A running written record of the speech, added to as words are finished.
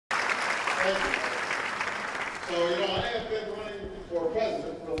Thank you. So, you know, I have been running for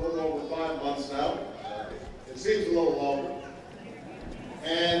president for a little over 5 months now. It seems a little longer.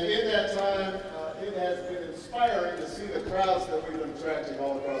 And in that time, it has been inspiring to see the crowds that we've been attracting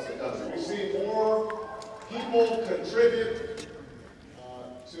all across the country. We see more people contribute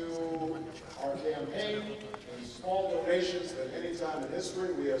to our campaign in small donations than any time in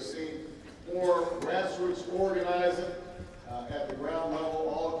history. We have seen more grassroots organizing at the ground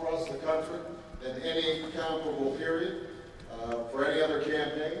level all across the country than any comparable period for any other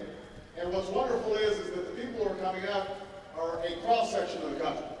campaign. And what's wonderful is that the people who are coming out are a cross-section of the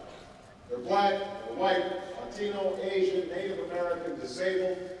country. They're black, they're white, Latino, Asian, Native American,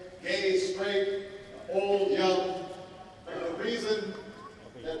 disabled, gay, straight, old, young. And the reason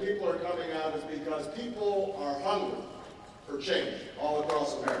that people are coming out is because people are hungry for change all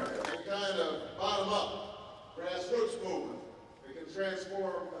across America. A kind of bottom-up, grassroots movement that can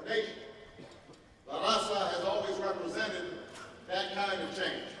transform a nation. La Raza has always represented that kind of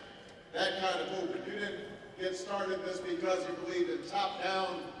change, that kind of movement. You didn't get started this because you believed in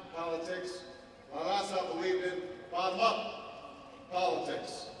top-down politics. La Raza believed in bottom-up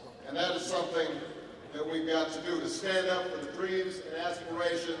politics. And that is something that we've got to do, to stand up for the dreams and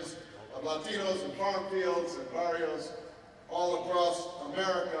aspirations of Latinos in farm fields and barrios all across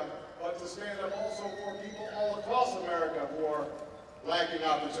America, but to stand up also for people all across America who are lacking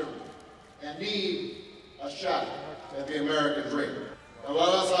opportunity and need a shot at the American dream. Now,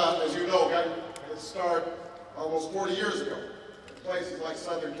 La Raza, as you know, got its start almost 40 years ago in places like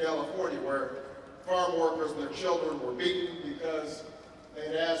Southern California, where farm workers and their children were beaten because they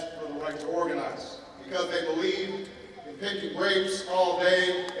had asked for the right to organize, because they believed in picking grapes all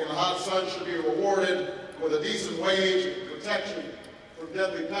day in the hot sun should be rewarded with a decent wage and protection from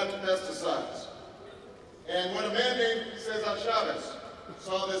deadly pesticides. And when a man named Cesar Chavez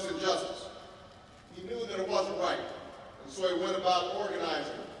saw this injustice, he knew that it wasn't right, and so he went about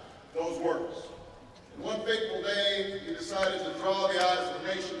organizing those workers. And one fateful day, he decided to draw the eyes of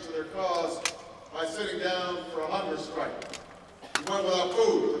the nation to their cause by sitting down for a hunger strike. He went without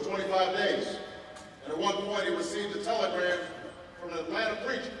food for 25 days, and at one point he received a telegram from an Atlanta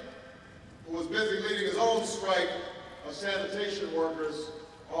preacher who was busy leading his own strike of sanitation workers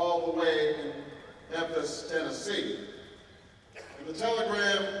all the way in Memphis, Tennessee. And the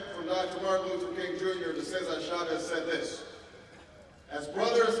telegram from Dr. Martin Luther King Jr. to Cesar Chavez said this: "As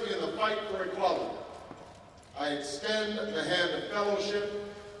brothers in the fight for equality, I extend the hand of fellowship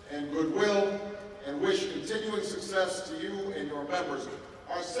and goodwill and wish continuing success to you and your members.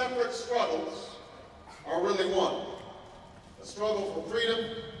 Our separate struggles are really one. A struggle for freedom,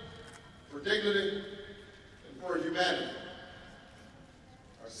 for dignity, and for humanity.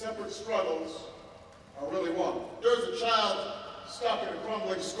 Our separate struggles are really one." There's a child stuck in a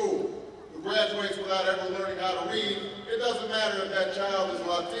crumbling school who graduates without ever learning how to read. It doesn't matter if that child is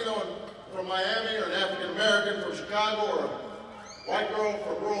Latino and from Miami, or an African American from Chicago, or a white girl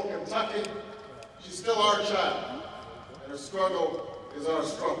from rural Kentucky. She's still our child, and her struggle is our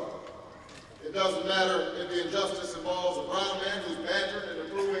struggle. It doesn't matter if the injustice involves a brown man who's badgered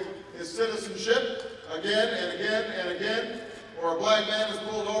into proving his citizenship again and again and again, or a black man is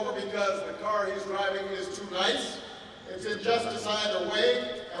pulled over because the car he's driving is too nice. It's injustice either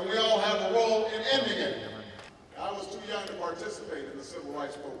way, and we all have a role in ending it. I was too young to participate in the civil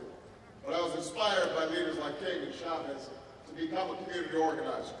rights movement, but I was inspired by leaders like King and Chavez to become a community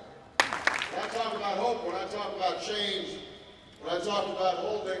organizer. When I talk about hope, when I talk about change, when I talk about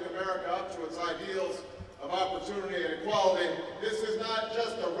holding America up to its ideals of opportunity and equality, this is not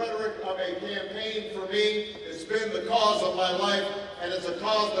just the rhetoric of a campaign for me. It's been the cause of my life, and it's a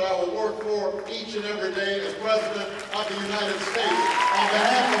cause that I will work for each and every day as President of the United States on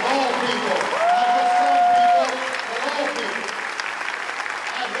behalf of all people, not just some people, but all people.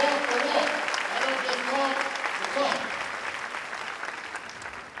 I walk the walk. I don't just talk the talk.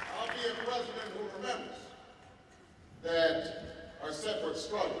 I'll be a president who remembers that our separate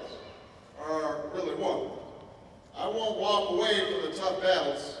struggles are really one. I won't walk away from the tough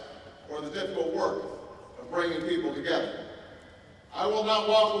battles or the difficult work of bringing people together. I will not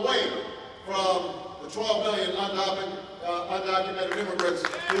walk away from the 12 million undocumented immigrants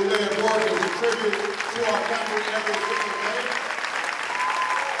who live, work, and contribute to our country every single day.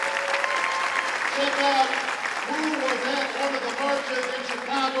 Check out who was at one of the marches in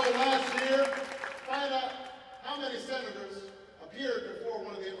Chicago last year. Find out how many senators appeared before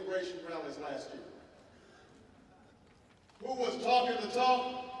one of the immigration rallies last year. Who was talking the talk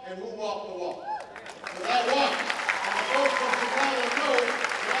and who walked the walk? Because I walked, and the folks from Chicago know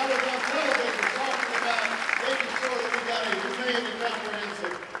that I was on television talking about making sure that we got a humane and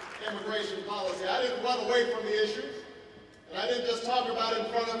comprehensive immigration run away from the issues, and I didn't just talk about it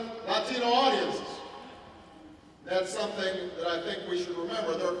in front of Latino audiences. That's something that I think we should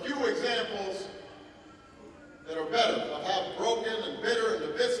remember. There are few examples that are better of how broken and bitter and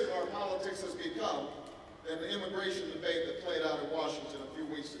divisive our politics has become than the immigration debate that played out in Washington a few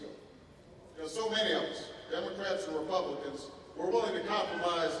weeks ago. You know, so many of us, Democrats and Republicans, were willing to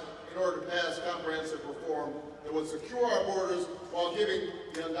compromise in order to pass comprehensive reform that would secure our borders while giving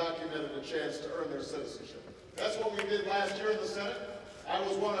the undocumented a chance to earn their citizenship. That's what we did last year in the Senate. I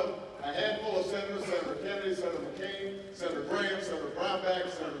was one of a handful of senators, Senator Kennedy, Senator McCain, Senator Graham, Senator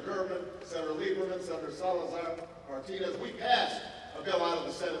Brownback, Senator Durbin, Senator Lieberman, Senator Salazar Martinez. We passed a bill out of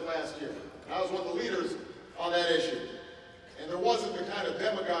the Senate last year. And I was one of the leaders on that issue. And there wasn't the kind of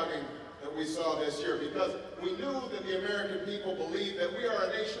demagoguing that we saw this year, because we knew that the American people believe that we are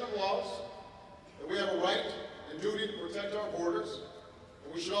a nation of laws, that we have a right and duty to protect our borders,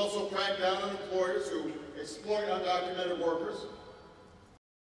 and we should also crack down on employers who exploit undocumented workers,